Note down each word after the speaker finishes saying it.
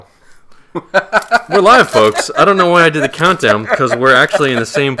We're live, folks. I don't know why I did the countdown, because we're actually in the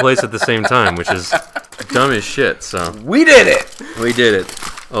same place at the same time, which is dumb as shit, so. We did it! We did it.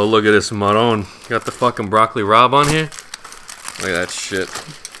 Oh, look at this Maron. Got the fucking broccoli Rob on here. Look at that shit.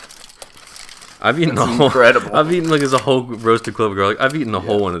 I've eaten incredible. I've eaten, like, there's a whole roasted clove of garlic. I've eaten a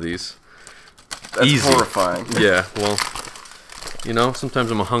whole one of these. That's Easy. horrifying. Yeah, well, you know,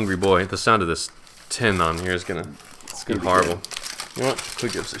 sometimes I'm a hungry boy. The sound of this tin on here is gonna be horrible. You know what? Who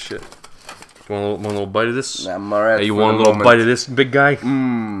gives a shit? You want a little bite of this? Nah, I'm alright. Hey, you want a little bite of this, big guy?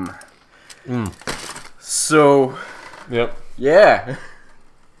 So, Yep. yeah.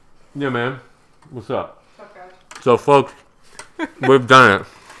 Yeah, man. What's up? So, folks, we've done it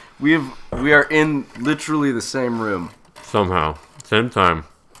We are in literally the same room. somehow. Same time.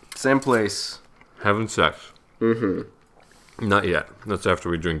 Same place. Having sex. Mm-hmm. Not yet. That's after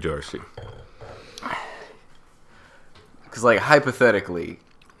we drink DRC. Because, like, hypothetically,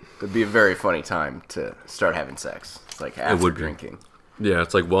 it'd be a very funny time to start having sex. It's like after would be. drinking. Yeah,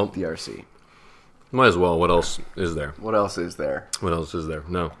 it's like, well, DRC. might as well. What else is there? What else is there? What else is there?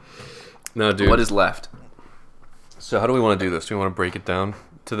 No. No, dude. What is left? So how do we want to do this? Do we want to break it down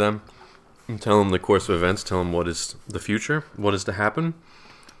to them and tell them the course of events? Tell them what is the future? What is to happen?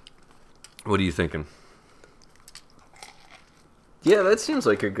 What are you thinking? Yeah, that seems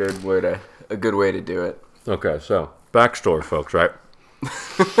like a good way to do it. Okay, so backstory, folks, right?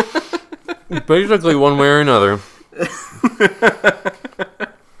 Basically, one way or another,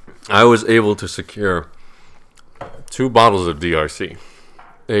 I was able to secure 2 bottles of DRC,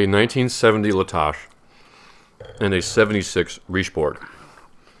 a 1970 Latache and a 76 Riechborg,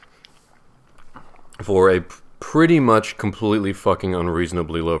 for a pretty much completely fucking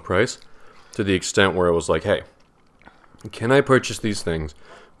unreasonably low price, to the extent where it was like, hey, can I purchase these things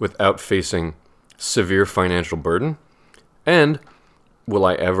without facing severe financial burden? And will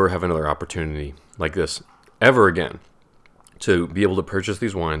I ever have another opportunity like this ever again to be able to purchase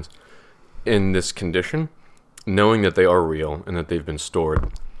these wines in this condition, knowing that they are real and that they've been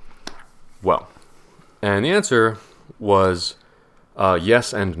stored well? And the answer was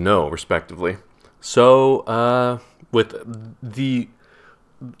yes and no, respectively. So, with the,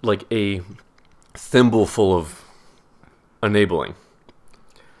 like, a thimble full of enabling.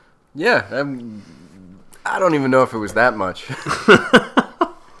 Yeah, I don't even know if it was that much.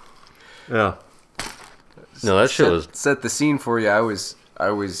 Yeah. No, that shit was... Set the scene for you. I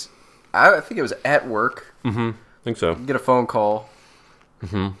think it was at work. I think so. Get a phone call.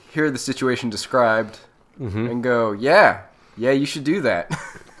 Hear the situation described. And go, yeah, you should do that.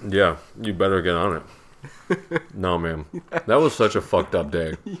 Yeah, you better get on it. No, man. That was such a fucked up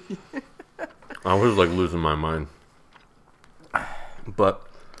day. I was, like, losing my mind. But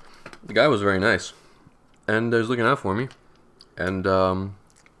the guy was very nice. And he was looking out for me. And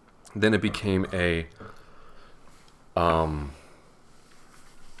then it became a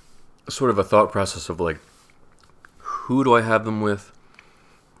sort of a thought process of, like, who do I have them with?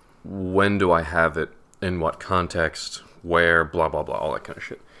 When do I have it? In what context? Where? Blah, blah, blah. All that kind of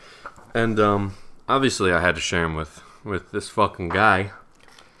shit. And obviously I had to share him with this fucking guy.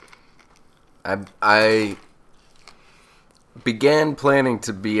 I began planning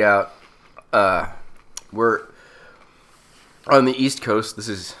to be out. We're on the East Coast. This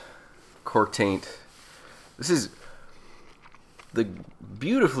is Cork Taint. This is the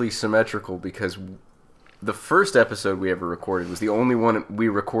beautifully symmetrical, because the first episode we ever recorded was the only one we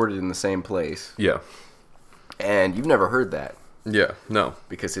recorded in the same place. Yeah. And you've never heard that. Yeah, no.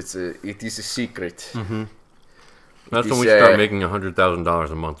 Because it is a secret. That's when we start making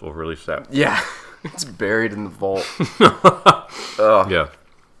 $100,000 a month. We'll release that. Yeah. It's buried in the vault. Yeah.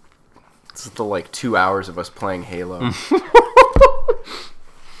 It's the, like, 2 hours of us playing Halo.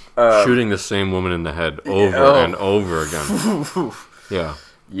 Shooting the same woman in the head over and over again. Yeah.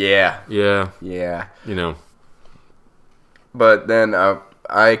 Yeah. Yeah. Yeah. You know. But then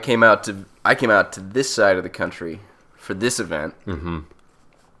I came out to this side of the country for this event.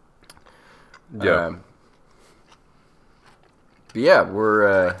 Yeah. But yeah,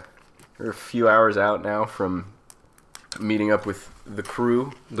 we're a few hours out now from meeting up with the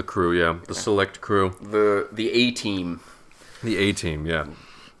crew. The crew, yeah. The select crew. The A-team. The A-team, yeah.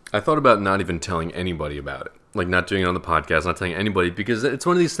 I thought about not even telling anybody about it. Like, not doing it on the podcast, not telling anybody, because it's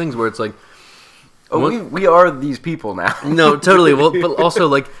one of these things where it's like... Oh, we are these people now. No, totally. Well, but also,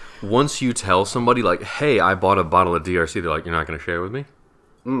 like, once you tell somebody, like, hey, I bought a bottle of DRC, they're like, you're not going to share it with me?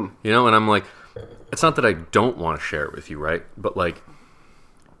 You know? And I'm like, it's not that I don't want to share it with you, right? But, like,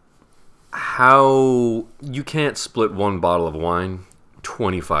 how... You can't split one bottle of wine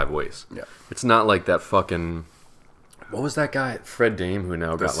 25 ways. Yeah. It's not like that fucking What was that guy, Fred Dame, who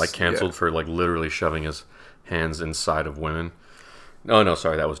now got like canceled yeah. for like literally shoving his hands inside of women? Oh no,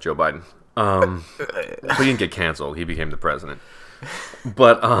 sorry, that was Joe Biden. But he didn't get canceled. He became the president.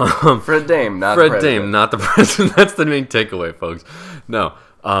 But Fred Dame, not Fred the president. Dame, not the president. That's the main takeaway, folks. No.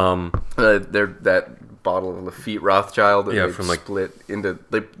 That bottle of Lafitte Rothschild that they from, like- split into,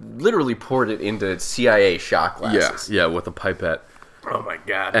 they literally poured it into CIA shot glasses. Yeah, with a pipette. Oh my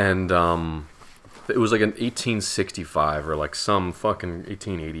god. And it was like an 1865 or like some fucking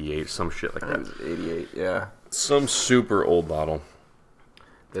 1888, some shit like That that. was 88, yeah. Some super old bottle.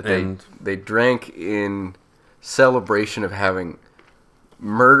 That And- they drank in celebration of having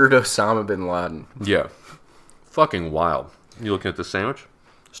murdered Osama bin Laden. Yeah. Fucking wild. You looking at this sandwich?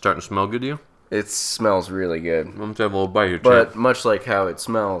 Starting to smell good to you? It smells really good. I'm gonna have a little bite here, But champ. much like how it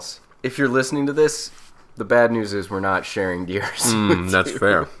smells, if you're listening to this, the bad news is we're not sharing deers. That's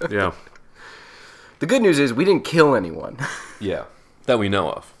fair. Yeah. The good news is we didn't kill anyone. Yeah. That we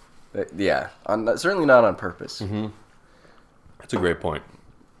know of. Yeah, certainly not on purpose. That's a great point.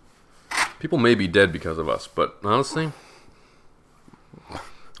 People may be dead because of us, but honestly,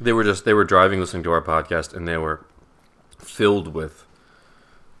 they were driving, listening to our podcast, and they were filled with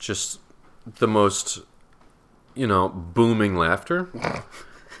just the most, booming laughter,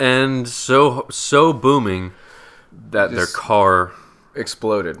 and so booming that their Just car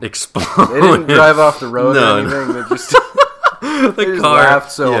Exploded. exploded. They didn't drive off the road No, or anything. They just, the they just car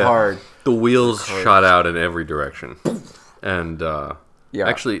laughed so yeah. hard. The wheels shot out in every direction, and Yeah.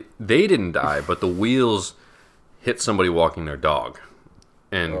 actually, they didn't die, but the wheels hit somebody walking their dog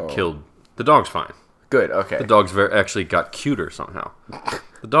and killed. The dog's fine. Good, okay. The dog's actually got cuter somehow.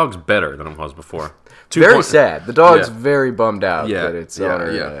 The dog's better than it was before. Very sad. The dog's Yeah. very bummed out Yeah, that its yeah,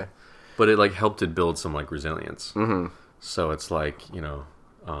 owner... yeah. But it like helped it build some like resilience. Mm-hmm. So it's like Fido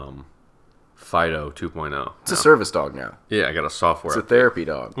 2.0. It's a service dog now. Yeah, I got a software. It's a therapy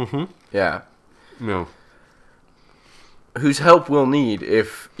dog. Mm-hmm. Yeah. No. Whose help we'll need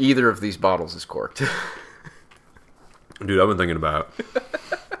if either of these bottles is corked. Dude, I've been thinking about it.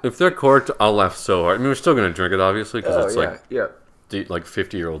 If they're corked, I'll laugh so hard. I mean, we're still gonna drink it, obviously, because it's yeah. like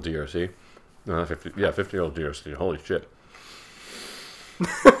 50-year-old DRC. No, not 50. Yeah, 50-year-old DRC. Holy shit.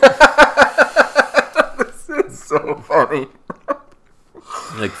 It's so funny.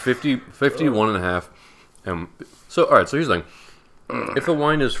 Like 51 and a half. So, all right, so here's the thing. If a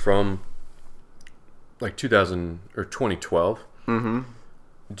wine is from like 2000 or 2012,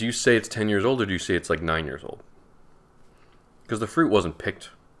 do you say it's 10 years old or do you say it's like 9 years old? Because the fruit wasn't picked,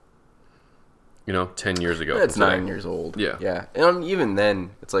 10 years ago. It's from today. 9 years old. Yeah. Yeah. And even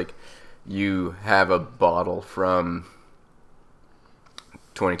then, it's like you have a bottle from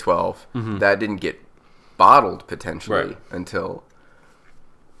 2012 that didn't get bottled potentially Right. until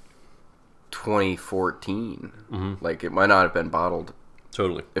 2014. Like it might not have been bottled.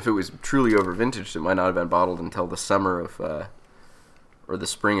 Totally. If it was truly over vintaged, it might not have been bottled until the summer of or the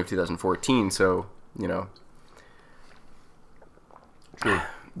spring of 2014. So, True.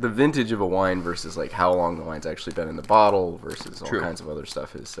 the vintage of a wine versus like how long the wine's actually been in the bottle versus all True. kinds of other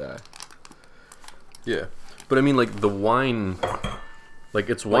stuff is Yeah. But I mean, like, the wine, like,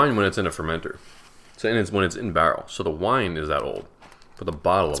 it's wine when it's in a fermenter. So, and it's when it's in barrel. So the wine is that old. But the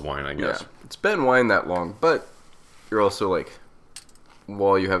bottle of wine, I guess. yeah. It's been wine that long, but you're also like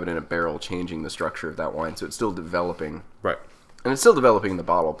while you have it in a barrel changing the structure of that wine, so it's still developing. Right. And it's still developing in the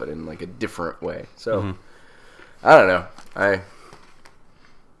bottle, but in like a different way. So I don't know. I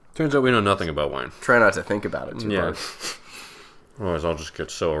Turns out we know nothing about wine. try not to think about it too Yeah. hard. Otherwise, I'll just get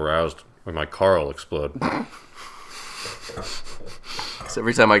so aroused, or my car will explode. So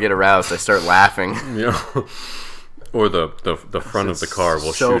every time I get aroused, I start laughing. Or the front of the car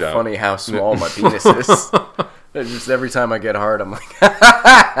will so shoot out. funny how small my penis is. It's just every time I get hard, I'm like,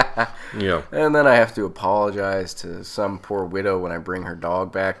 Yeah. and then I have to apologize to some poor widow when I bring her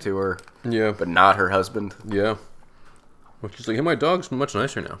dog back to her, Yeah. but not her husband. Yeah. Well, she's like, hey, my dog's much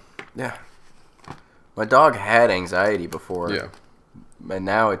nicer now. Yeah. My dog had anxiety before. Yeah. And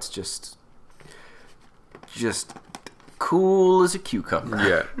now it's just cool as a cucumber.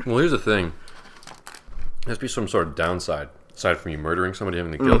 Yeah. Well, here's the thing. There has to be some sort of downside, aside from you murdering somebody,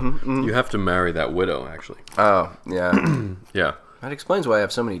 having the guilt. You have to marry that widow, actually. Oh, yeah. Yeah. That explains why I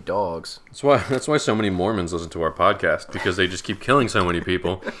have so many dogs. That's why so many Mormons listen to our podcast, because they just keep killing so many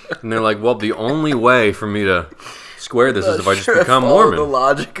people. And they're like, well, the only way for me to square this is if I just become follow the Mormon.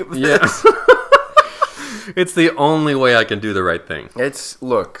 logic of Yeah. this. It's the only way I can do the right thing.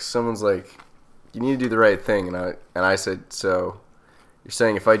 Look, someone's like, you need to do the right thing, and I said, so you're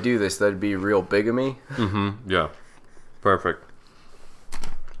saying if I do this, that'd be real bigamy? Yeah. Perfect.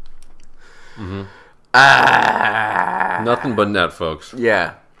 Nothing but net, folks.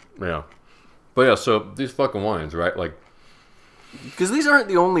 Yeah. Yeah. But yeah, so these fucking wines, right? Like, Because these aren't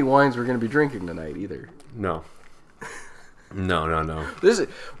the only wines we're going to be drinking tonight either. no. No.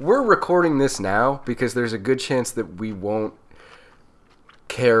 We're recording this now because there's a good chance that we won't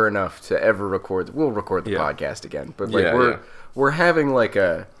care enough to ever record. We'll record the podcast again, but like we're having like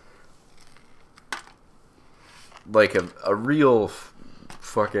a real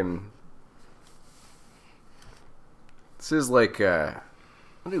fucking. This is like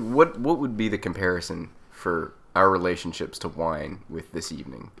what would be the comparison for our relationships to wine with this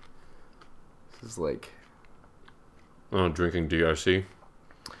evening? This is like. Oh, drinking DRC?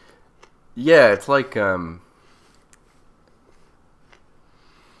 Yeah, it's like I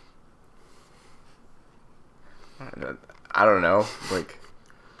don't know, like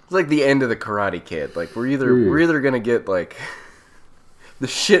it's like the end of the Karate Kid. Like we're either gonna get like the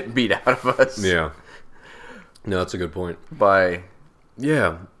shit beat out of us. Yeah. No, that's a good point. By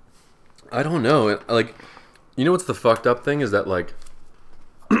yeah, I don't know. Like, you know what's the fucked up thing is that like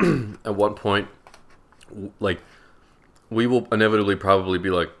at one point, like. We will inevitably probably be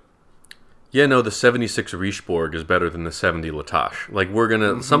like, yeah, no, the 76 Riechborg is better than the 70 Latache. Like, we're going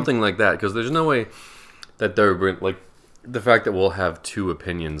to, something like that, because there's no way that they're, like, the fact that we'll have two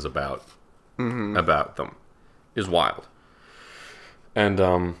opinions about them is wild.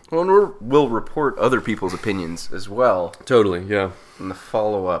 And, we'll report other people's opinions as well. Totally, yeah. In the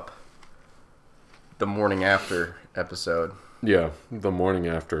follow-up, the morning after episode. Yeah, the morning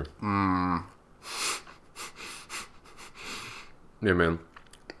after. Yeah, man.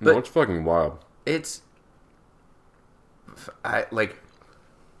 No, it's fucking wild. It's... Yeah,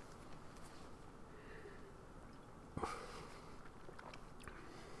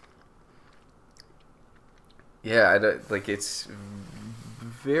 it's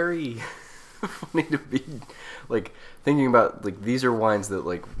very funny to be, like, thinking about, like, these are wines that,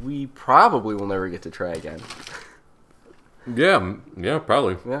 like, we probably will never get to try again. Yeah,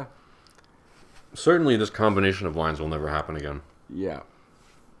 probably. Yeah. Certainly this combination of wines will never happen again. Yeah.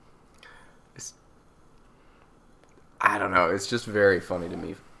 I don't know. It's just very funny to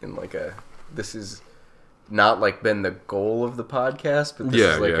me. In like this is not like been the goal of the podcast, but this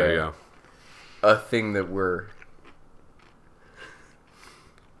is like a thing that we're.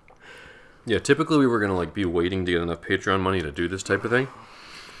 Yeah, typically we were gonna like be waiting to get enough Patreon money to do this type of thing,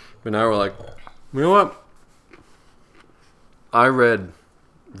 but now we're like, you know what? I read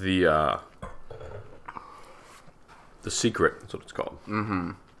The Secret, that's what it's called.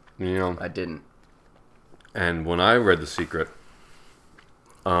 Mm-hmm. You know? I didn't. And when I read The Secret,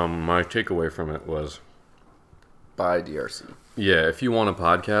 my takeaway from it was... By DRC. Yeah, if you want a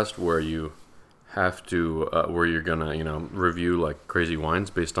podcast where you have to... where you're gonna, review, like, crazy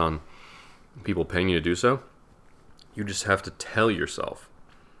wines based on people paying you to do so, you just have to tell yourself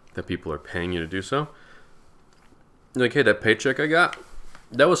that people are paying you to do so. You're like, hey, that paycheck I got,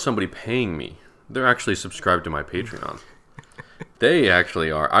 that was somebody paying me. They're actually subscribed to my Patreon. They actually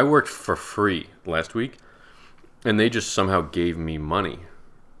are. I worked for free last week, and they just somehow gave me money.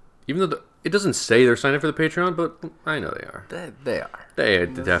 Even though it doesn't say they're signed up for the Patreon, but I know they are. They are. They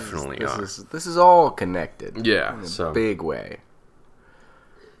definitely are. This is all connected. Yeah. In a big way.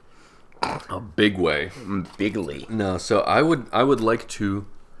 A big way. Bigly. No, so I would like to...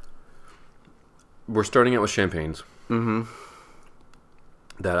 We're starting out with champagnes. Mm-hmm.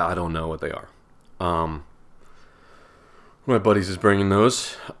 That I don't know what they are. My buddies is bringing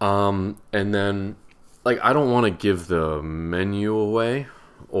those. And then, like, I don't want to give the menu away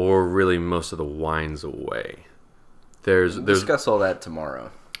or really most of the wines away. We'll discuss all that tomorrow.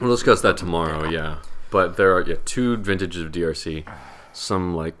 We'll discuss that tomorrow, yeah. But there are two vintages of DRC.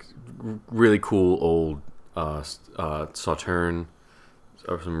 Some, like, really cool old Sauterne,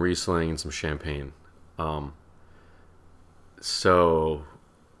 or some Riesling, and some Champagne. So...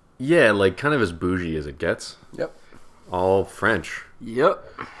 Yeah, like kind of as bougie as it gets. Yep. All French. Yep.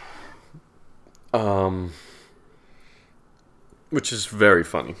 Which is very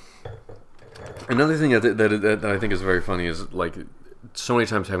funny. Another thing that I think is very funny is like so many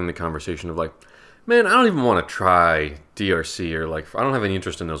times having the conversation of like, man, I don't even want to try DRC or like I don't have any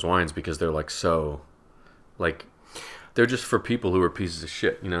interest in those wines because they're like so, like, they're just for people who are pieces of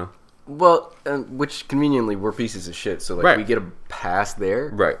shit, you know. Well, which conveniently we're pieces of shit, so like we get a pass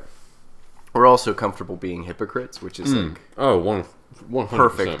there. Right. We're also comfortable being hypocrites, which is like 100%.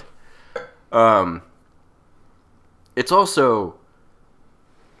 Perfect. It's also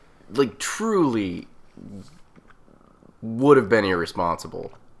like truly would have been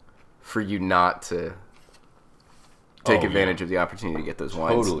irresponsible for you not to take advantage of the opportunity to get those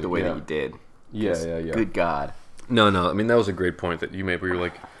wines the way that you did. Yeah. Good God. No. I mean, that was a great point that you made where you're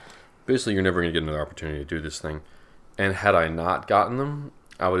like, basically, you're never going to get another opportunity to do this thing. And had I not gotten them,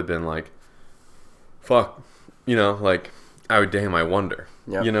 I would have been like, fuck. You know, like, I wonder.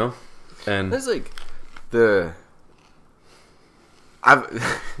 Yep. You know? And There's like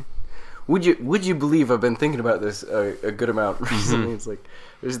would you believe I've been thinking about this a good amount recently? It's like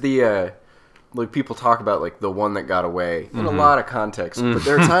there's the like people talk about like the one that got away in a lot of contexts, but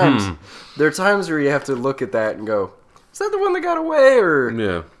there are times where you have to look at that and go, is that the one that got away,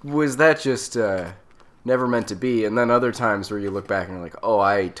 or was that just never meant to be? And then other times where you look back and you're like, oh,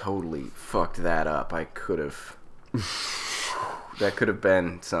 I totally fucked that up. I could have. That could have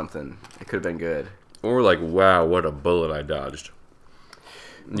been something. It could have been good. Or like, wow, what a bullet I dodged.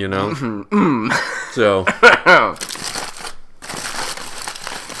 You know? So.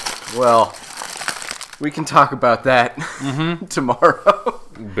 Well, we can talk about that tomorrow.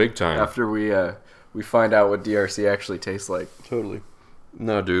 Big time. After we find out what DRC actually tastes like. Totally.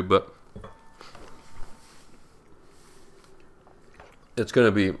 No, dude, but it's gonna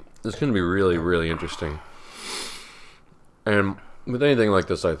be really, really interesting. And with anything like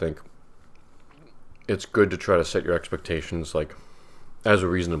this, I think it's good to try to set your expectations like as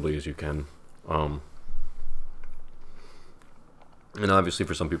reasonably as you can. And obviously,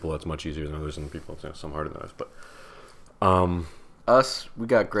 for some people, that's much easier than others, and people, some harder than others. But us, we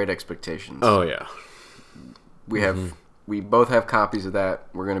got great expectations. Oh yeah, we both have copies of that.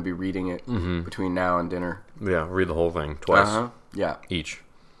 We're going to be reading it between now and dinner. Yeah, read the whole thing twice. Yeah, each.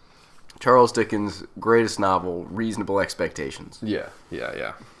 Charles Dickens' greatest novel, Reasonable Expectations. Yeah.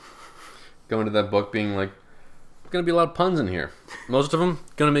 Going to that book being like, going to be a lot of puns in here. Most of them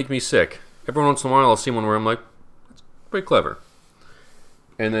going to make me sick. Every once in a while, I'll see one where I'm like, it's pretty clever.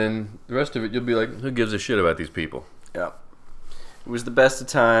 And then the rest of it, you'll be like, who gives a shit about these people? Yeah. It was the best of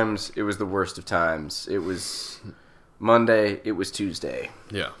times. It was the worst of times. It was Monday. It was Tuesday.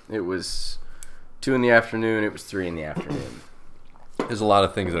 Yeah. It was 2 in the afternoon. It was 3 in the afternoon. There's a lot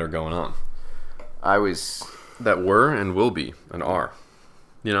of things that are going on. That were and will be and are.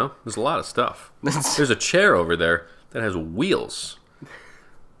 You know? There's a lot of stuff. There's a chair over there that has wheels.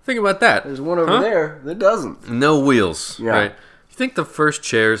 Think about that. There's one over there that doesn't. No wheels. Yeah. Right? You think the first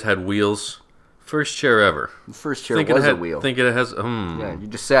chairs had wheels? First chair ever. The first chair was a wheel. Think it has... Yeah, you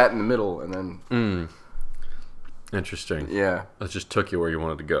just sat in the middle and then... Interesting. Yeah. It just took you where you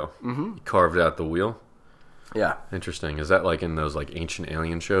wanted to go. You carved out the wheel. Yeah. Interesting. Is that like in those like ancient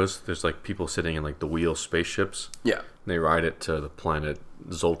alien shows? There's like people sitting in like the wheel spaceships. Yeah. And they ride it to the planet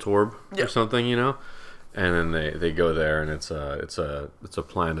Zoltorb or something, you know? And then they go there and it's a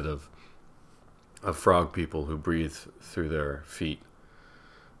planet of frog people who breathe through their feet.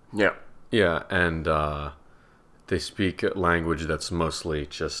 Yeah. Yeah, and they speak a language that's mostly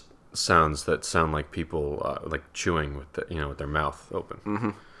just sounds that sound like people like chewing with with their mouth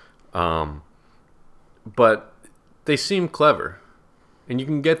open. But they seem clever, and you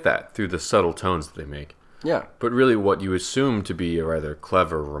can get that through the subtle tones that they make. Yeah. But really, what you assume to be a rather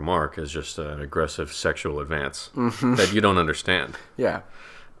clever remark is just an aggressive sexual advance that you don't understand. Yeah.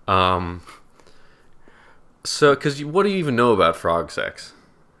 So, because what do you even know about frog sex?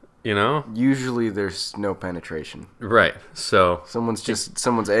 You know? Usually there's no penetration. Right. So someone's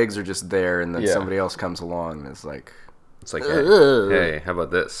eggs are just there, and then somebody else comes along and it's like, hey, how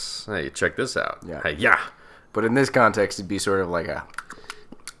about this? Hey, check this out. Yeah. Hey, yeah. But in this context, it'd be sort of like a...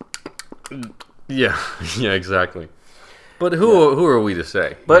 Yeah, exactly. But who are we to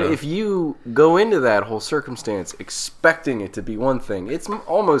say? But if you go into that whole circumstance expecting it to be one thing, it's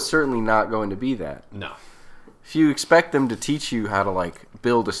almost certainly not going to be that. No. If you expect them to teach you how to like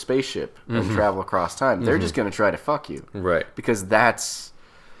build a spaceship and travel across time, they're just going to try to fuck you. Right. Because that's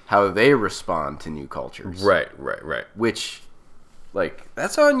how they respond to new cultures. Right. Which, like,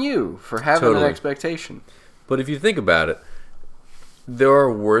 that's on you for having an expectation. But if you think about it, there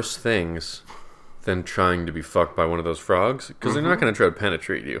are worse things than trying to be fucked by one of those frogs, because they're not going to try to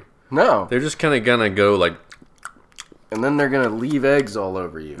penetrate you. No. They're just kind of going to go like... And then they're going to leave eggs all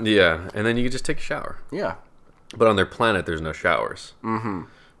over you. Yeah, and then you can just take a shower. Yeah. But on their planet, there's no showers.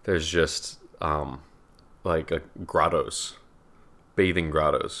 There's just, grottos. Bathing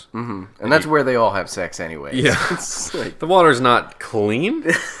grottos. And that's where they all have sex anyway. Yeah. Like... The water's not clean.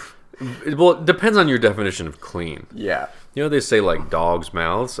 Well, it depends on your definition of clean. Yeah. You know, they say, like, dogs'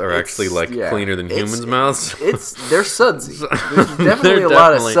 mouths are actually, cleaner than humans' mouths. They're sudsy. There's definitely a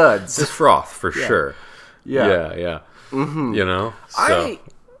lot of suds. It's froth, for sure. Yeah. You know? So. I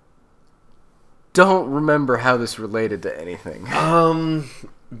don't remember how this related to anything.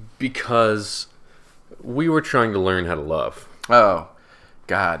 Because we were trying to learn how to love. Oh,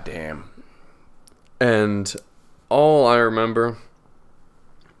 god damn. And all I remember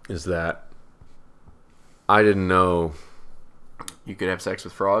is that I didn't know. You could have sex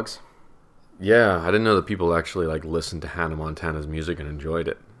with frogs? Yeah, I didn't know that people actually like listened to Hannah Montana's music and enjoyed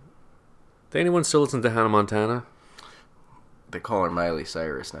it. Did anyone still listen to Hannah Montana? They call her Miley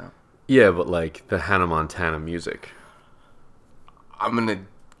Cyrus now. Yeah, but like the Hannah Montana music. I'm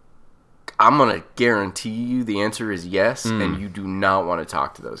gonna guarantee you the answer is yes, and you do not want to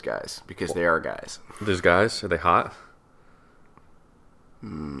talk to those guys because they are guys. Those guys, are they hot?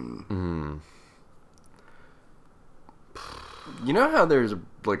 You know how there's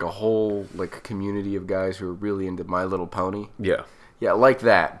like a whole like community of guys who are really into My Little Pony? Yeah. Yeah, like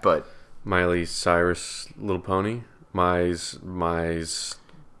that, but Miley Cyrus, Little Pony. Mize.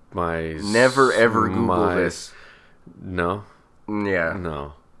 never ever Google this. No. Yeah,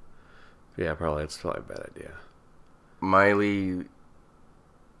 No. Yeah, probably. It's probably a bad idea.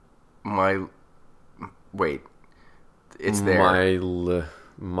 Wait, it's there.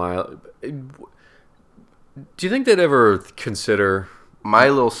 Do you think they'd ever consider... My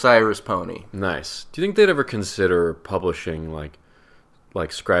Little Cyrus Pony. Nice. Do you think they'd ever consider publishing like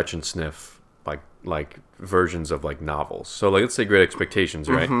scratch and sniff like versions of like novels? So like let's say Great Expectations,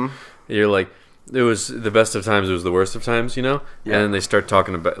 right? Mm-hmm. You're like, it was the best of times, it was the worst of times, you know? Yeah. And then they start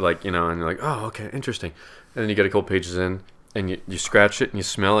talking about like, you know, and you're like, oh, okay, interesting. And then you get a couple pages in and you scratch it and you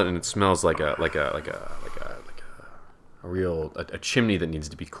smell it and it smells like a real chimney that needs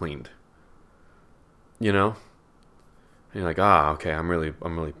to be cleaned. You know? And you're like, okay, I'm really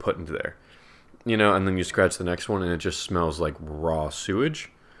put into there. You know, and then you scratch the next one and it just smells like raw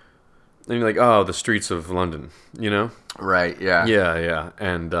sewage. And you're like, oh, the streets of London, you know? Right, yeah. Yeah.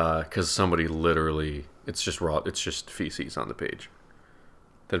 And because somebody literally, it's just raw, it's just feces on the page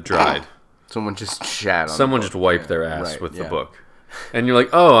that dried. Someone just shat on Someone just wiped their ass with the book. And you're like,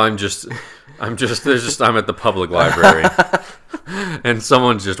 oh, I'm at the public library. And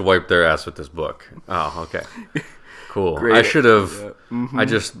someone just wiped their ass with this book. Oh, okay. Cool. Great. I should have. Yeah. Mm-hmm. I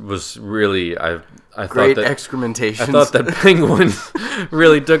just was really. I Great thought that excrementations. I thought that Penguin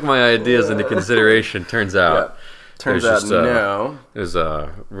really took my ideas into consideration. Turns out. No. There's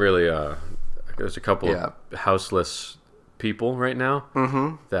really there's a couple of houseless people right now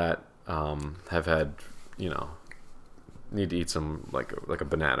that have had, you know, need to eat some like a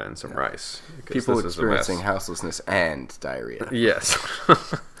banana and some rice. People experiencing houselessness and diarrhea. Yes.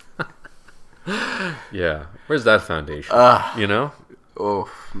 Yeah. Where's that foundation? You know?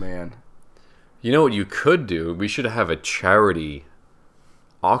 Oh, man. You know what you could do? We should have a charity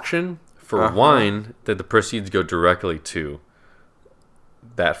auction for wine that the proceeds go directly to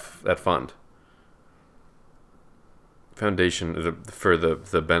that fund. Foundation for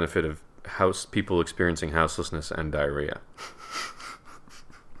the benefit of people experiencing houselessness and diarrhea.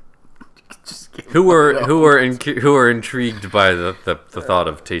 Who are intrigued by the thought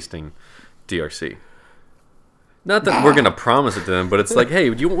of tasting DRC. Not that we're gonna promise it to them, but it's like, hey,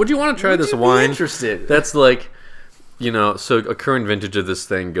 would you want to try this wine? Interested? That's like, you know, so a current vintage of this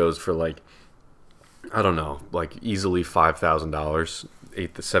thing goes for like, I don't know, like easily $5,000,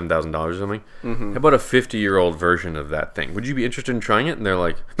 $7,000 or something. Mm-hmm. How about a 50-year-old version of that thing? Would you be interested in trying it? And they're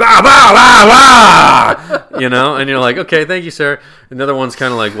like, blah, blah, blah, blah! You know, and you're like, okay, thank you, sir. Another one's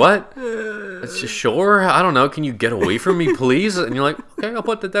kind of like, what? It's just, sure, I don't know. Can you get away from me, please? And you're like, okay, I'll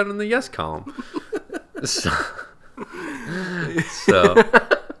put that down in the yes column. So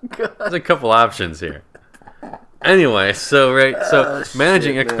there's a couple options here. Anyway,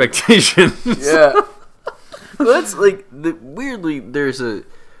 managing expectations. Yeah. Well, that's like weirdly. There's a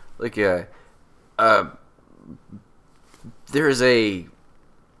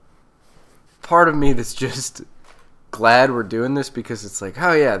part of me that's just glad we're doing this because it's like,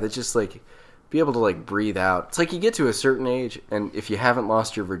 oh yeah, that's just like be able to like breathe out. It's like you get to a certain age, and if you haven't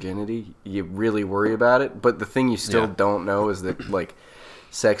lost your virginity, you really worry about it. But the thing you still don't know is that like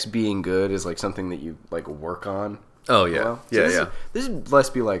sex being good is like something that you like work on. Oh yeah, This is less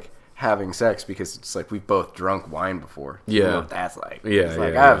be like having sex because it's like we've both drunk wine before. Yeah, you know what that's like. Yeah, it's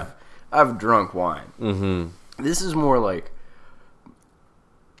like yeah, I've drunk wine. Mm-hmm. This is more like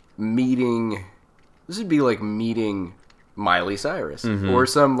meeting. This would be like meeting Miley Cyrus or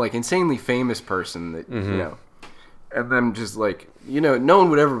some like insanely famous person that you know, and then just like, you know, no one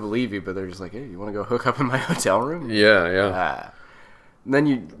would ever believe you, but they're just like, hey, you want to go hook up in my hotel room? Yeah. And then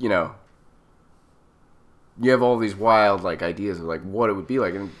you know, you have all these wild like ideas of like what it would be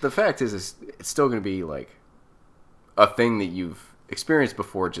like, and the fact is it's still going to be like a thing that you've experienced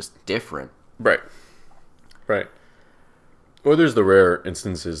before, just different. Right. Or there's the rare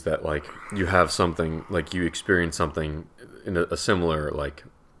instances that like you have something, like you experience something in a similar like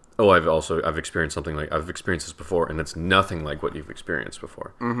Oh, I've experienced something like I've experienced this before, and it's nothing like what you've experienced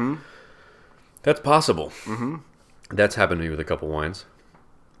before. Mm-hmm. That's possible. Mm-hmm. That's happened to me with a couple wines.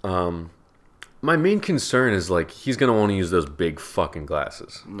 My main concern is like he's gonna want to use those big fucking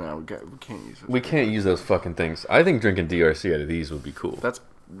glasses. No, we can't use those. We can't use those fucking things. I think drinking DRC out of these would be cool. That's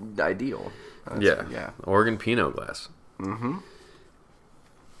ideal. Yeah. Oregon Pinot glass. Mm-hmm.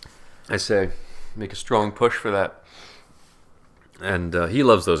 I say, make a strong push for that. And he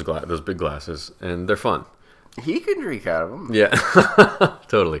loves those big glasses, and they're fun. He can drink out of them. Yeah,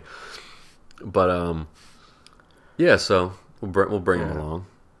 totally. But yeah. So we'll bring him along,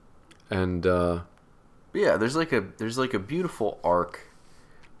 and yeah. There's like a beautiful arc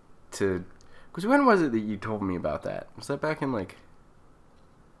to. Because when was it that you told me about that? Was that back in like?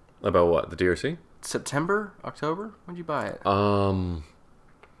 About what? The DRC? September, October? When'd you buy it?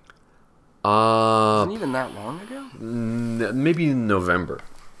 Wasn't even that long ago? Maybe November.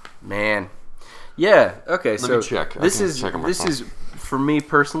 Man. Yeah, okay, Let me check. This is for me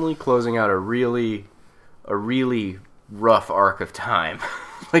personally closing out a really rough arc of time.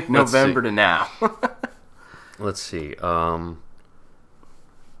 Like November to now. Let's see.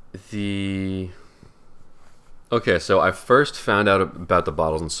 Okay, so I first found out about the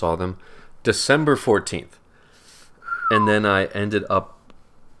bottles and saw them December 14th. And then I ended up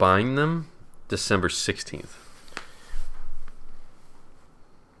buying them December 16th.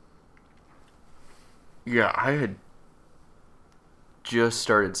 Yeah, I had just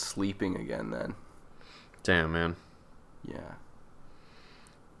started sleeping again then. Damn, man. Yeah.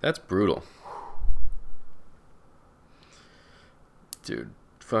 That's brutal. Dude,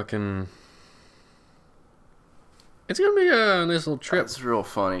 fucking... It's gonna be a nice little trip. That's real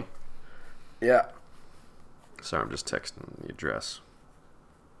funny. Yeah. Sorry, I'm just texting the address.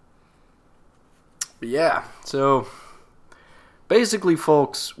 Yeah. So basically,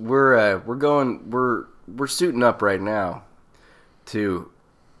 folks, we're suiting up right now to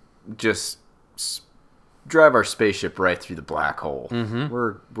just drive our spaceship right through the black hole. Mm-hmm.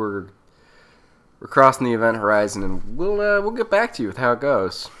 We're crossing the event horizon, and we'll get back to you with how it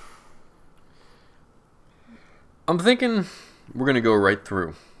goes. I'm thinking we're gonna go right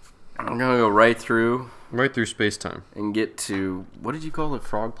through. I'm gonna go right through space-time and get to, what did you call it?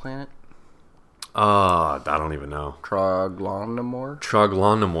 Frog Planet? I don't even know. Troglonomor.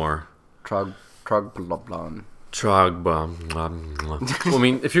 Trogblon. Well, I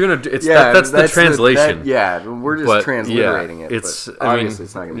mean, if you're gonna, that's the translation. We're just transliterating it. It's obviously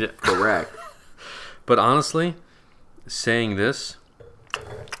it's not gonna be correct. But honestly, saying this,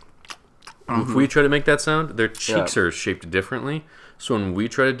 if we try to make that sound, their cheeks are shaped differently. So when we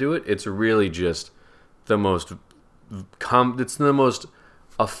try to do it, it's really just the most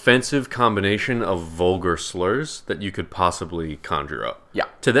offensive combination of vulgar slurs that you could possibly conjure up. Yeah.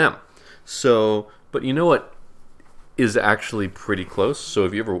 To them. So, but you know what is actually pretty close? So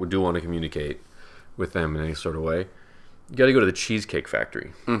if you ever do want to communicate with them in any sort of way, you got to go to the Cheesecake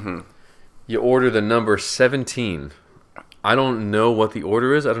Factory. Mm-hmm. You order the number 17. I don't know what the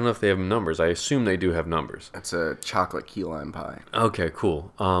order is. I don't know if they have numbers. I assume they do have numbers. It's a chocolate key lime pie. Okay,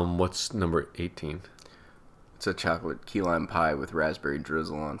 cool. What's number 18? It's a chocolate key lime pie with raspberry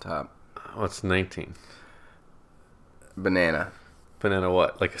drizzle on top. What's 19? Banana. Banana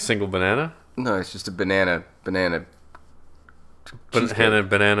what? Like a single banana? No, it's just a banana. Banana. No,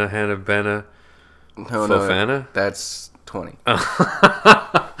 Fofana? That's 20.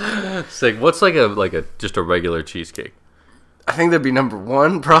 It's like, what's like a just a regular cheesecake? I think that'd be number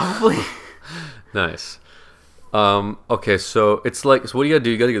 1, probably. Nice. Okay, so it's like, so what do you gotta do?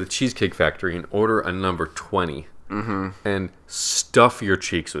 You gotta go to the Cheesecake Factory and order a number 20, and stuff your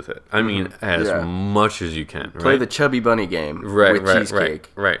cheeks with it. I mean, as much as you can. Play the Chubby Bunny game with cheesecake.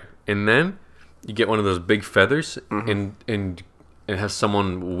 Right. And then you get one of those big feathers and have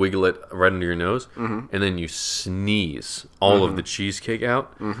someone wiggle it right under your nose, and then you sneeze all of the cheesecake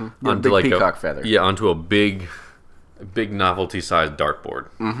out onto big like peacock feather. Yeah, onto a big novelty-sized dartboard.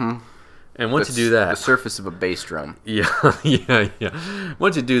 Mm-hmm. And once you do that, the surface of a bass drum. Yeah.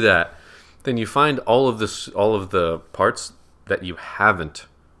 Once you do that, then you find all of the parts that you haven't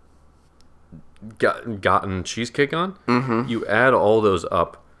gotten cheesecake on. Mm-hmm. You add all those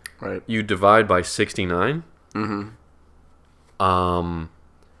up. Right. You divide by 69. Mm-hmm.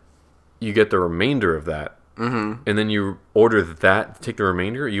 You get the remainder of that. Mm-hmm. And then you order that. Take the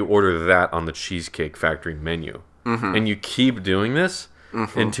remainder. You order that on the Cheesecake Factory menu. Mm-hmm. And you keep doing this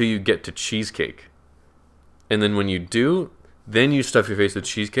until you get to cheesecake. And then when you do, then you stuff your face with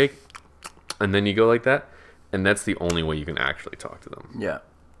cheesecake, and then you go like that, and that's the only way you can actually talk to them. Yeah.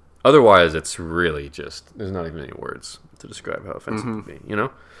 Otherwise, it's really just, there's not even any words to describe how offensive it would be, you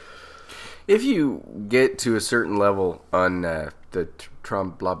know? If you get to a certain level on the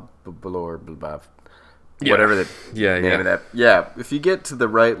Trump blah blah blah blah blah, whatever the name of that. Yeah, if you get to the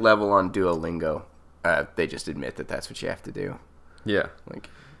right level on Duolingo, they just admit that that's what you have to do. Yeah. Like,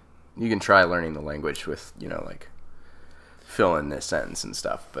 you can try learning the language with, like, fill in this sentence and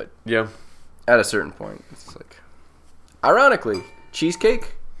stuff, but Yeah. at a certain point, it's like, ironically,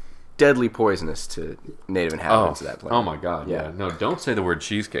 cheesecake, deadly poisonous to native inhabitants of that planet. Oh my god, yeah. No, don't say the word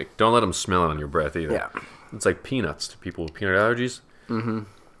cheesecake. Don't let them smell it on your breath either. Yeah. It's like peanuts to people with peanut allergies. Mm-hmm.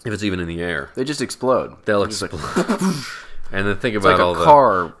 If it's even in the air. They just explode. They'll Just explode. And then think It's about like all a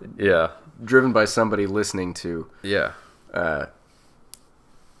car Yeah. driven by somebody listening to, Yeah.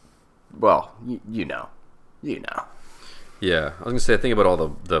 well, you know. Yeah. I was going to say, think about all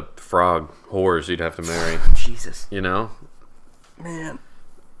the frog whores you'd have to marry. Jesus. You know? Man.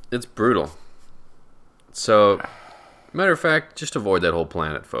 It's brutal. So, matter of fact, just avoid that whole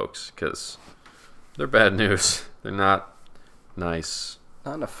planet, folks, because they're bad news. They're not nice.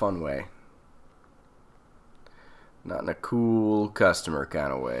 Not in a fun way. Not in a cool customer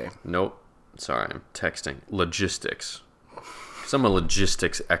kind of way. Nope. Sorry, I'm texting. Logistics. Because I'm a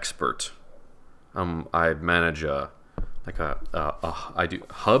logistics expert. I manage I do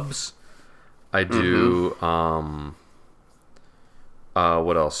hubs. I do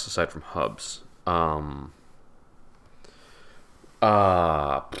what else aside from hubs?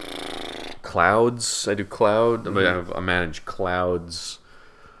 Clouds. I do cloud. I manage clouds.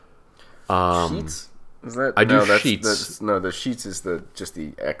 Sheets? Is that? I do that's, Sheets. The Sheets is just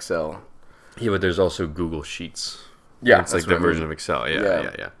the Excel. Yeah, but there's also Google Sheets. Yeah, it's like the version of Excel.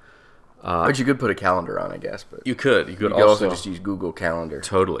 Yeah. But you could put a calendar on, I guess. But You could also just use Google Calendar.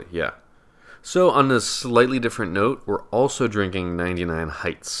 Totally, yeah. So on a slightly different note, we're also drinking 99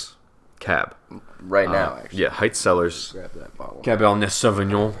 Heights Cab. Right now, actually. Yeah, Heights Cellars. Grab that bottle. Cabernet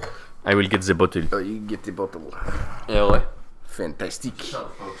Sauvignon. I will get the bottle. Oh, you can get the bottle. Yeah, Fantastic. Tell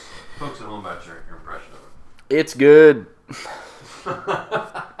the folks at home about your impression of It's good.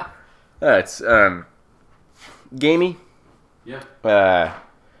 It's gamey. it.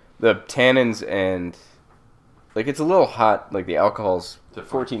 The tannins and like it's a little hot. Like the alcohol's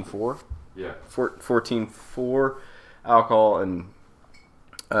 14.4. Yeah. 14.4 alcohol and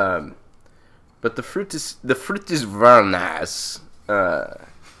but the fruit is very nice.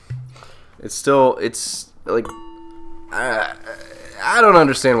 It's like I don't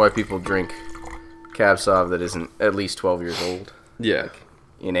understand why people drink Cab Sauv that isn't at least 12 years old Yeah.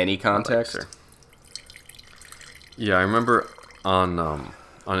 in any context. Yeah, I remember on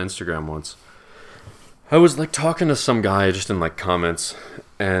Instagram once, I was like talking to some guy just in like comments,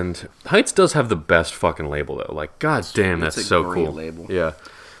 and Heights does have the best fucking label though. Like, god damn, It's that's a so great cool. label. Yeah,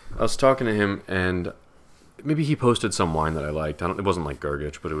 I was talking to him, and maybe he posted some wine that I liked. It wasn't like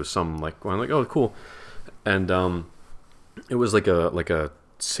Gurgitch, but it was some like wine. Like, oh, cool, and it was like a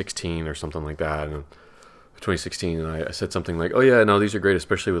 16 or something like that, and 2016, and I said something like, oh yeah, no, these are great,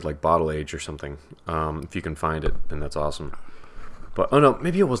 especially with like bottle age or something. If you can find it, then that's awesome. But oh no,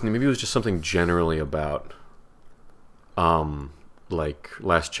 maybe it wasn't. Maybe it was just something generally about like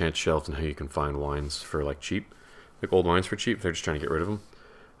last chance shelves and how you can find wines for like cheap, like old wines for cheap. They're just trying to get rid of them.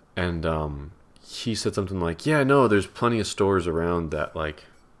 And he said something like, yeah, no, there's plenty of stores around that like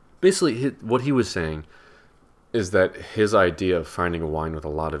basically what he was saying is that his idea of finding a wine with a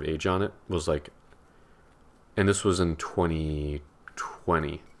lot of age on it was like, and this was in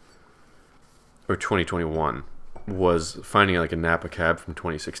 2020 or 2021, was finding like a Napa Cab from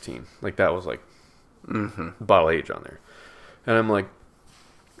 2016. Like that was like bottle age on there. And I'm like,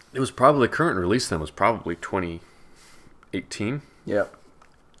 it was probably, the current release then was probably 2018. Yep.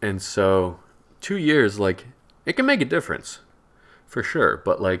 And so 2 years, like, it can make a difference for sure.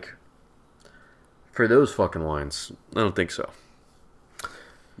 But like, for those fucking wines, I don't think so.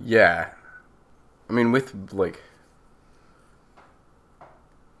 Yeah. I mean, with like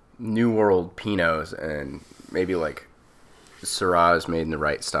New World Pinots and maybe like Syrahs made in the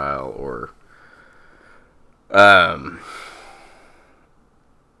right style, or I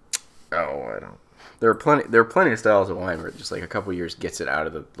don't. There are plenty of styles of wine where it just like a couple years gets it out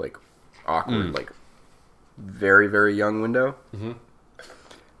of the like awkward like very very young window. Mm-hmm.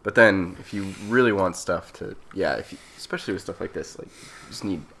 But then if you really want stuff to especially with stuff like this, like you just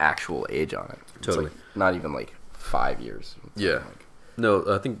need actual age on it. It's Totally. like not even like 5 years. It's Yeah. like, No,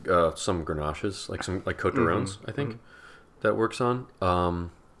 I think some Grenaches, like some like Côte d'Aron's, I think that works on.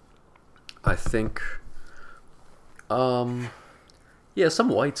 I think, yeah, some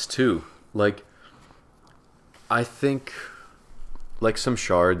whites too. Like, I think, like some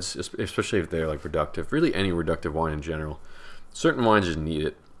shards, especially if they're like reductive. Really, any reductive wine in general. Certain wines just need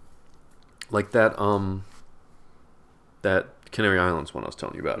it. Like that Canary Islands one I was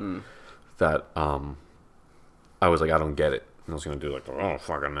telling you about. That I was like, I don't get it. And I was gonna do like, oh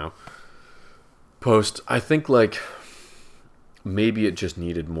fucking no. Post. I think like maybe it just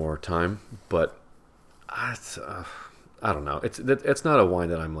needed more time, but I don't know. It's not a wine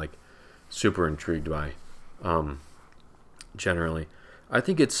that I'm like super intrigued by. Generally, I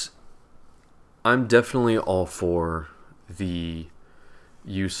think I'm definitely all for the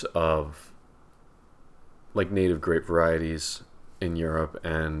use of like native grape varieties in Europe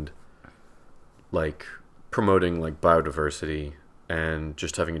and like promoting like biodiversity and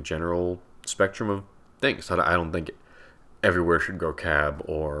just having a general spectrum of things. I don't think everywhere should grow cab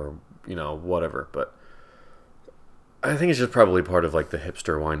or whatever, but I think it's just probably part of like the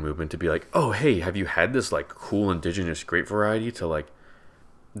hipster wine movement to be like, oh hey, have you had this like cool indigenous grape variety to like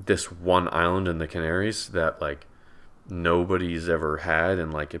this one island in the Canaries that like nobody's ever had,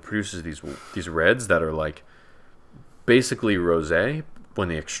 and like it produces these reds that are like basically rosé when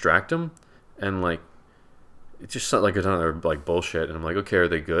they extract them, and like it's just like another like bullshit. And I'm like, okay, are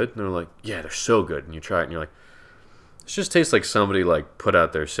they good? And they're like, yeah, they're so good. And you try it and you're like, it just tastes like somebody like put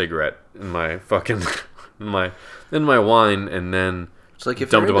out their cigarette in my fucking in my wine and then It's like if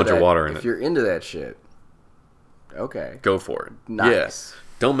dumped a you're into bunch of that- water in If it. you're into that shit, okay, Go for it. nice. Yeah.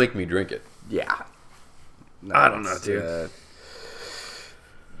 Don't make me drink it. Yeah. No, I don't know, it's, dude.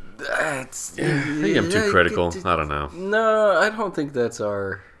 That's. I think I'm too critical. I don't know. No, I don't think that's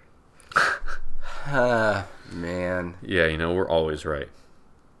our. Man. Yeah, we're always right.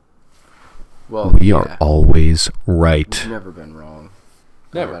 Well, We are always right. We've never been wrong.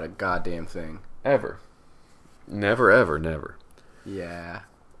 Never. About a goddamn thing. Ever. Never, ever, never. Yeah.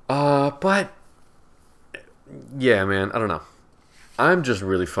 But yeah, man, I don't know. I'm just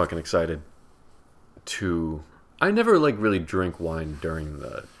really fucking excited to. I never like really drink wine during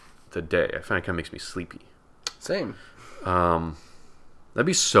the day. I find it kind of makes me sleepy. Same. That'd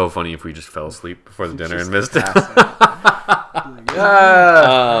be so funny if we just fell asleep before the dinner and missed it.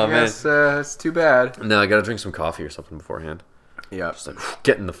 I guess it's too bad. No, I gotta drink some coffee or something beforehand. Yeah. Just like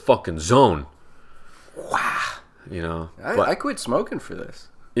get in the fucking zone. Wow. I quit smoking for this.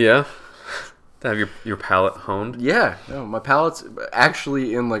 Yeah. To have your palate honed. Yeah. No, my palate's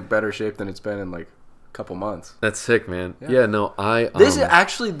actually in like better shape than it's been in like a couple months. That's sick, man. Yeah, no, This is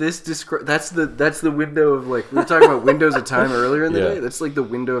actually that's the window of like we were talking about windows of time earlier in the Yeah. day. That's like the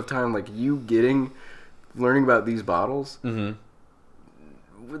window of time like you learning about these bottles. Mm-hmm.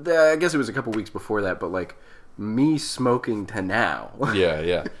 I guess it was a couple weeks before that, but like me smoking to now.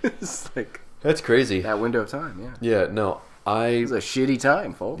 Yeah. It's like That's crazy. that window of time. Yeah. Yeah, no, It's a shitty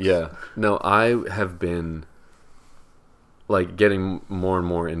time, folks. Yeah. No, I have been like getting more and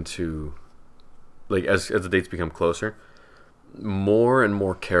more into like as the dates become closer, more and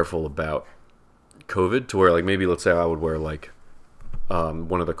more careful about COVID to where like maybe let's say I would wear like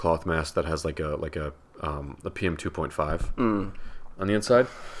one of the cloth masks that has like a PM 2.5 on the inside.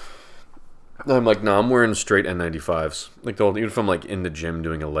 And I'm like, no, I'm wearing straight N95s. Like even if I'm like in the gym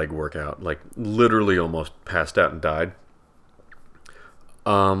doing a leg workout, like literally almost passed out and died.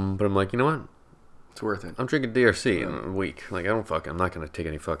 But I'm like, you know what? It's worth it. I'm drinking DRC in a week. Like I'm not gonna take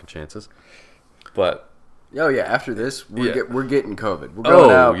any fucking chances. But Oh yeah, after this we're getting COVID. We're Oh,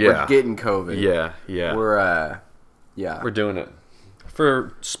 going out. yeah. We're getting COVID. yeah, We're we're doing it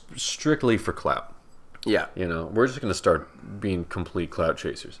for strictly for clout. yeah. We're just gonna start being complete clout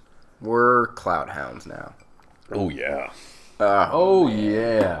chasers. We're clout hounds now. Oh yeah. Oh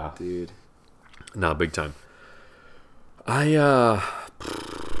yeah. dude. Nah, big time. I've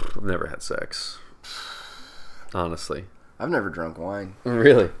never had sex. Honestly. I've never drunk wine.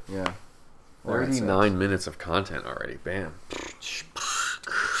 Really? Yeah. Or had sex. 39 minutes of content already. Bam. We should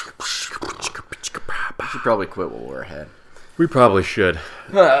probably quit while we're ahead. We probably should.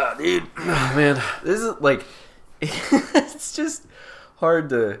 Dude, Man. this is like it's just hard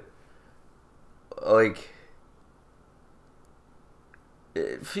to like.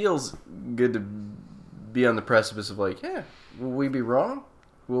 It feels good to be on the precipice of like, yeah, will we be wrong?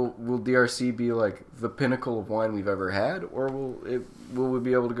 Will DRC be like the pinnacle of wine we've ever had, or will we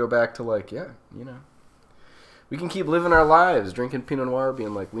be able to go back to like, yeah, we can keep living our lives drinking Pinot Noir,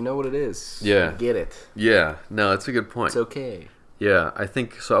 being like, we know what it is, Yeah. we get it, Yeah. No, that's a good point. it's okay. Yeah, I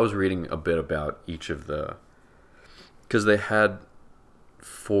think so. I was reading a bit about each of the because they had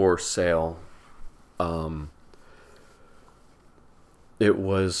for sale. It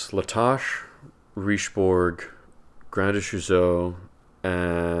was La Tâche, Richebourg, Grand de Chuzot,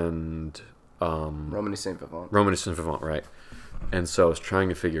 and Romany Saint Vivant. Romany Saint Vivant, right? And so I was trying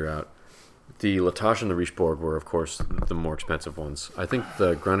to figure out the La Tâche and the Richebourg were, of course, the more expensive ones. I think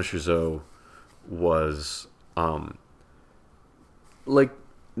the Grand de Chuzot was like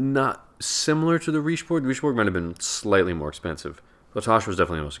not similar to the Riechborg. Riechborg might have been slightly more expensive. Latache was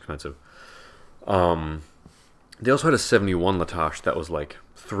definitely the most expensive. They also had a 71 Latache that was like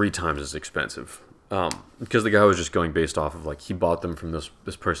 3 times as expensive. Because the guy was just going based off of like he bought them from this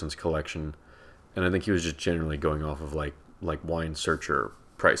person's collection, and I think he was just generally going off of like wine searcher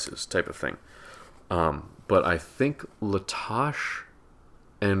prices type of thing. But I think Latache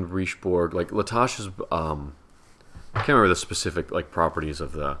and Riechborg, like Latache is I can't remember the specific like properties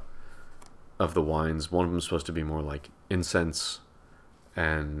of the wines. One of them is supposed to be more like incense,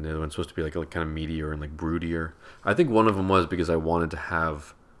 and the other one's supposed to be like kind of meatier and like broodier. I think one of them was because I wanted to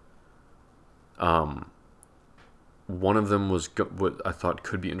have. One of them was what I thought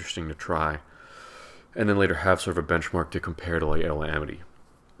could be interesting to try, and then later have sort of a benchmark to compare to like Ale Amity.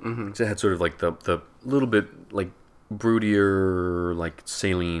 Mm-hmm. So it had sort of like the little bit like broodier, like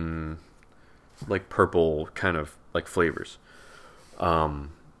saline, like purple kind of like flavors, and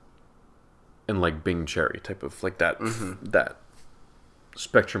like Bing cherry type of like that that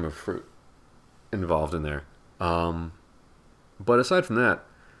spectrum of fruit involved in there. But aside from that,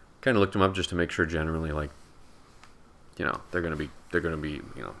 kind of looked them up just to make sure generally like, you know, they're gonna be you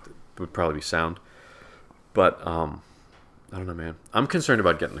know, would probably be sound. But I don't know, man. I'm concerned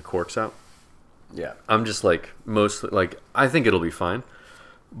about getting the corks out. Yeah. I'm just like mostly like I think it'll be fine,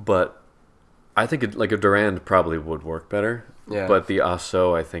 but I think like a Durand probably would work better. Yeah. But the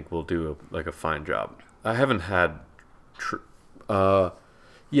Asso I think will do a fine job. I haven't had,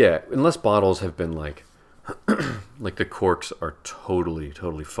 unless bottles have been like, like the corks are totally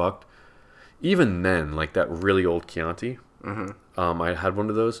fucked. Even then, like that really old Chianti, I had one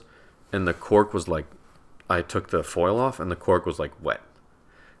of those, and the cork was like, I took the foil off, and the cork was like wet.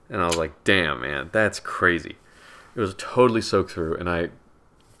 And I was like, damn, man, that's crazy. It was totally soaked through, and I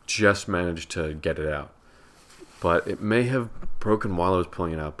just managed to get it out. But it may have broken while I was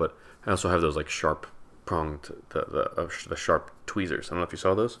pulling it out, but I also have those like sharp pronged, the sharp tweezers. I don't know if you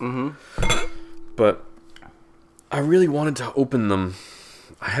saw those. Mm-hmm. But I really wanted to open them.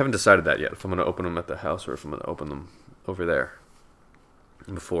 I haven't decided that yet, if I'm going to open them at the house or if I'm going to open them over there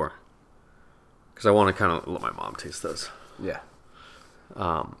before. Because I want to kind of let my mom taste those. Yeah.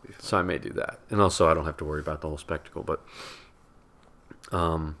 So I may do that. And also I don't have to worry about the whole spectacle, but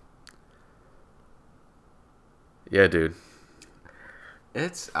yeah, dude.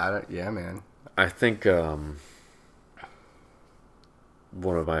 Yeah, man. I think one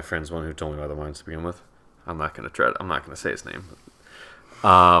of my friends, one who told me about the wines to begin with, I'm not going to say his name.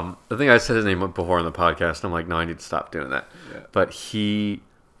 I think I said his name before on the podcast, and I'm like, no, I need to stop doing that. Yeah. But he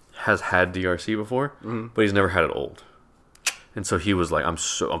has had DRC before, but he's never had it old. And so he was like, I'm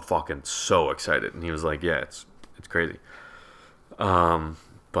fucking so excited. And he was like, yeah, it's crazy.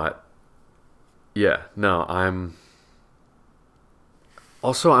 But yeah, no, I'm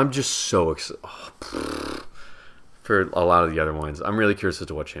just so excited for a lot of the other wines. I'm really curious as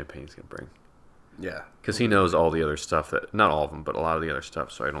to what champagne he's going to bring. Yeah. Because he knows all the other stuff that, not all of them, but a lot of the other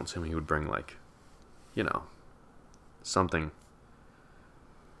stuff. So I don't assume he would bring like, you know, something,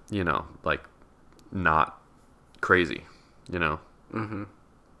 you know, like not crazy, you know? Mm-hmm.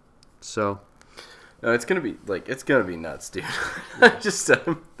 So. No, it's going to be nuts, dude. Just,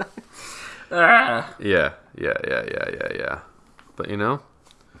 Yeah. But, you know,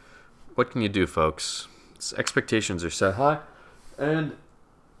 what can you do, folks? Expectations are set high. And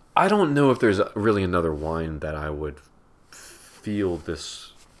I don't know if there's really another wine that I would feel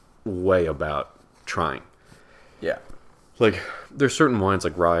this way about trying. Yeah. Like, there's certain wines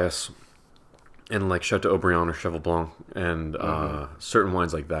like Rayas and like Chateau Aubrion or Cheval Blanc and certain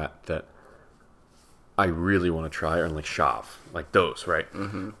wines like that I really want to try, or like Chave, like those, right?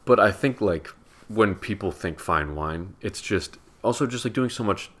 Mm-hmm. But I think like when people think fine wine, it's just also just like doing so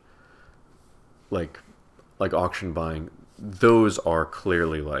much like auction buying. Those are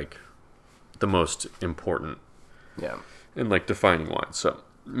clearly like the most important, and like defining wines. So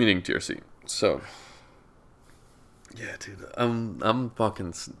meaning TRC. So yeah, dude, I'm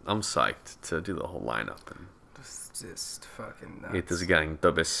psyched to do the whole lineup and just fucking nuts. It is getting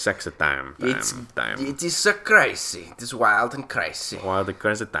the best sexy time. It is so crazy. It is wild and crazy. Wild and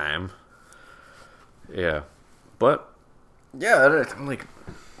crazy time. Yeah, but yeah, I'm like,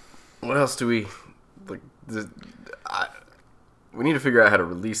 what else do we like? We need to figure out how to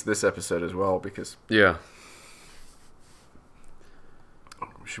release this episode as well, because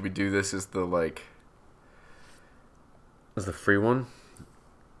should we do this as the like as the free one,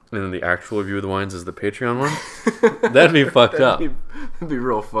 and then the actual review of the wines is the Patreon one? That'd be fucked up. That'd be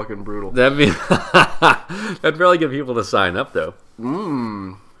real fucking brutal. That'd probably get people to sign up though.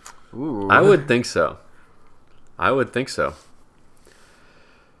 Ooh. I would think so.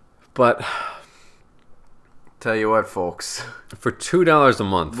 But Tell you what, folks. for $2 a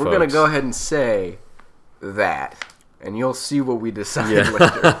month, We're going to go ahead and say that. And you'll see what we decide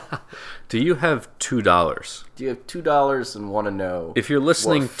later. Do you have $2? Do you have $2 and want to know? If you're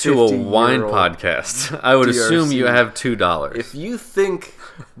listening what to a wine 50-year-old podcast, I would assume you DRC. have $2. If you think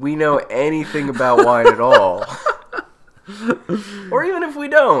we know anything about wine at all, or even if we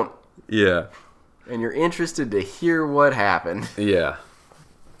don't, Yeah. and you're interested to hear what happened, Yeah.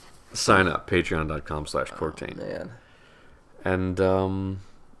 Sign up, patreon.com/Corktaint. man. And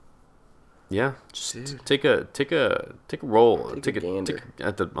yeah, just Dude. take a roll, Take a gander.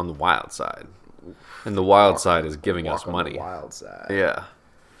 on the wild side. And the wild side is giving us Walk on money. the wild side. Yeah.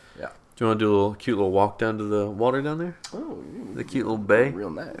 Yeah. Do you want to do a cute little walk down to the water down there? Oh, The cute little bay? real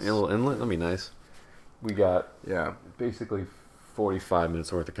nice. A little inlet? That'd be nice. We got Yeah. basically 45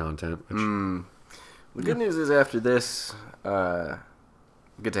 minutes worth of content. Which, The good news is after this,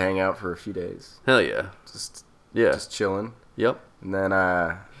 we get to hang out for a few days. hell yeah. Just Yeah. just chilling. Yep. And then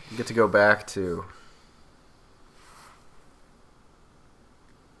get to go back to...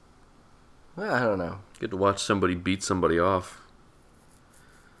 Well, I don't know. Get to watch somebody beat somebody off.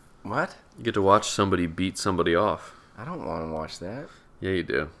 What? You get to watch somebody beat somebody off. I don't want to watch that. Yeah, you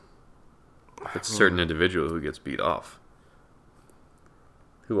do. It's a certain individual who gets beat off.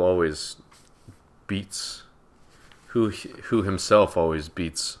 Who always beats... Who himself always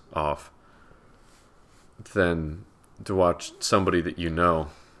beats off. Than to watch somebody that you know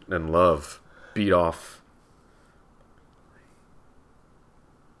and love beat off.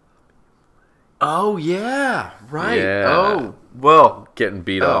 Oh, yeah. Right. Yeah. Oh, well. Getting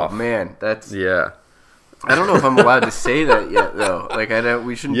beat Oh, off. man. That's... Yeah. I don't know if I'm allowed to say that yet, though. Like, I don't...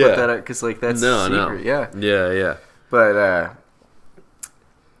 We shouldn't Yeah. put that out, because, like, that's No, secret. no. Yeah. Yeah. But,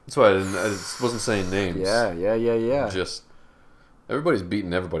 That's why I wasn't saying names. yeah. Just everybody's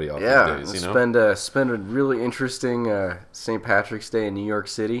beating everybody off Yeah, these days, we'll you know? spend a really interesting St. Patrick's Day in New York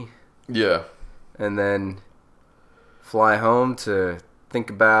City, Yeah. and then fly home to think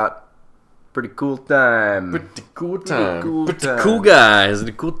about pretty cool time. Pretty cool time. cool Pretty time. cool guys.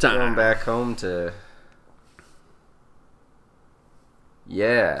 The cool time. Going back home to...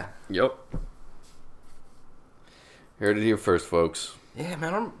 Yeah. Yep. Heard it here first, folks. Yeah,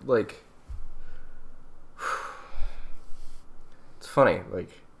 man, I'm like... It's funny, like,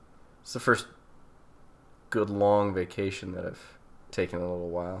 it's the first good long vacation that I've taken in a little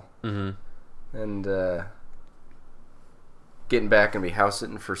while. Mm-hmm. And, getting back and be house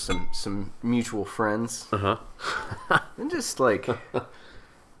sitting for some mutual friends. Uh-huh. And just, like, What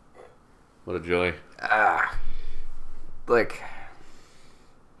a joy. like...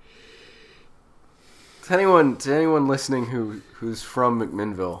 To anyone listening who's from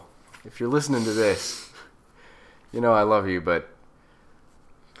McMinnville, if you're listening to this, you know I love you, but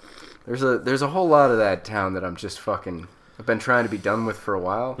there's a whole lot of that town that I'm just fucking... I've been trying to be done with for a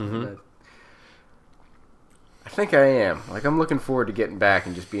while. Mm-hmm. I think I am. Like, I'm looking forward to getting back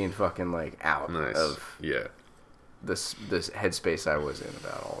and just being fucking, like, out Nice. of Yeah, this headspace I was in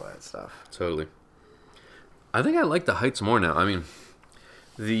about all that stuff. totally. I think I like the Heights more now. I mean,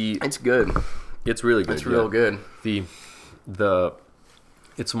 It's good. it's really good. It's real good.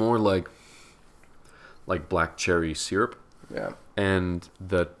 It's more like black cherry syrup. Yeah. And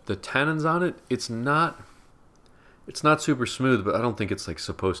the tannins on it, it's not super smooth, but I don't think it's like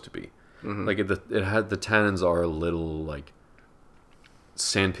supposed to be. Mm-hmm. Like the tannins are a little like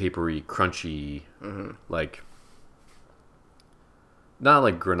sandpapery, crunchy, like not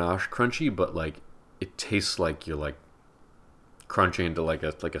like Grenache crunchy, but like it tastes like you're like crunching into like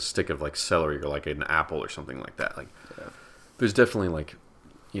a stick of like celery or like an apple or something like that. Like there's definitely like,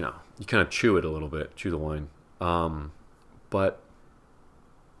 you know, you kind of chew it a little bit, chew the wine. But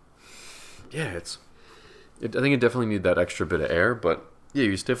yeah, I think it definitely need that extra bit of air, but yeah,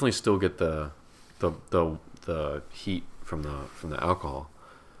 you definitely still get the heat from the alcohol.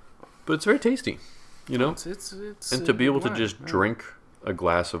 But it's very tasty, you know? It's And to be able to wine, just yeah. drink a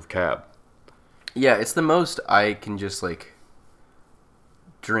glass of Cab. Yeah, it's the most I can just, like,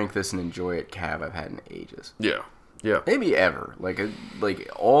 drink this and enjoy it Cab I've had in ages. Yeah. Yeah. Maybe ever. Like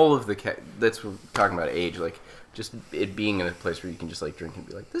all of the that's what we're talking about age. Like, just it being in a place where you can just, like, drink and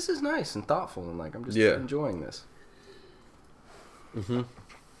be like, this is nice and thoughtful, and, like, I'm just Yeah. enjoying this. Mm-hmm.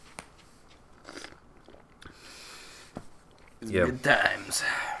 Yeah. Good times.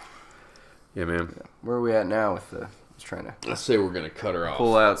 Yeah, man. Where are we at now with the... Just trying to I say we're gonna cut her off.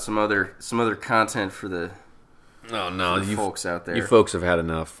 pull out some other content for the Oh no, the you folks out there. You folks have had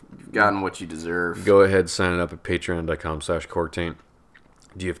enough. You've gotten what you deserve. Go ahead, sign it up at patreon.com/Corktaint.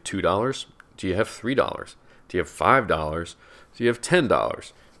 Do you have $2? Do you have $3? Do you have $5? Do you have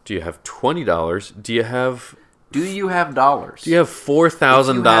 $10? Do you have $20? Do you have dollars? Do you have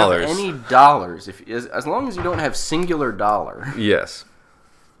 $4,000? Any dollars? As long as you don't have singular dollar. Yes.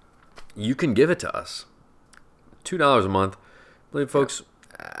 You can give it to us. $2 a month. Believe folks,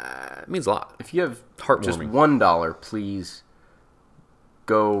 it means a lot. If you have Heartwarming. just $1, please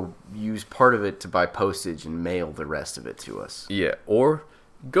go use part of it to buy postage and mail the rest of it to us. Yeah, or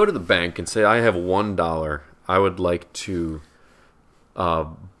go to the bank and say, I have $1. I would like to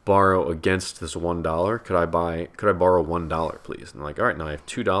borrow against this $1. Could I borrow $1, please? And like, all right, now I have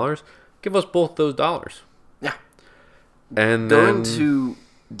 $2. Give us both those dollars. Yeah. And Go then into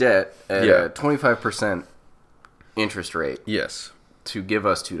debt at a 25% interest rate. Yes. To give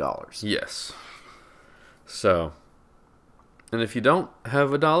us $2. Yes. So, and if you don't have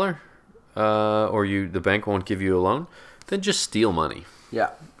 $1, or the bank won't give you a loan, then just steal money.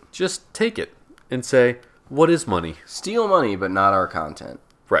 Yeah. Just take it and say, what is money? Steal money, but not our content.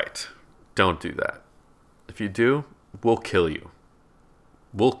 Right. Don't do that. If you do, we'll kill you.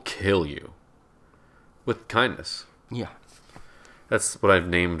 We'll kill you. With kindness. Yeah. That's what I've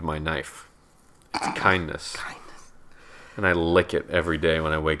named my knife. It's kindness. And I lick it every day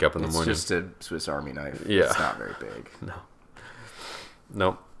when I wake up in the morning. It's just a Swiss Army knife. Yeah. It's not very big. No.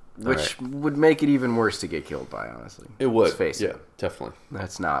 Nope. Which would make it even worse to get killed by, honestly. It would. Let's face it. Yeah, definitely.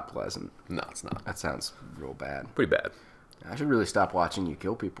 That's not pleasant. No, it's not. That sounds real bad. Pretty bad. I should really stop watching you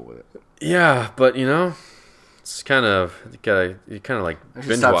kill people with it. Yeah, but it's kind of you kind of like I should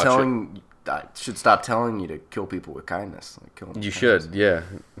binge stop watch telling. I should stop telling you to kill people with kindness. Like kill them it. You with should, kindness.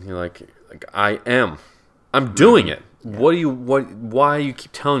 yeah. You're like I'm doing it. Yeah. Why you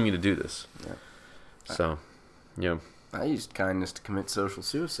keep telling me to do this? Yeah. So, yeah. I used kindness to commit social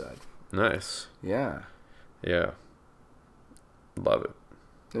suicide. Nice. Yeah. Yeah. Love it.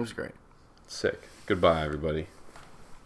 It was great. Sick. Goodbye, everybody.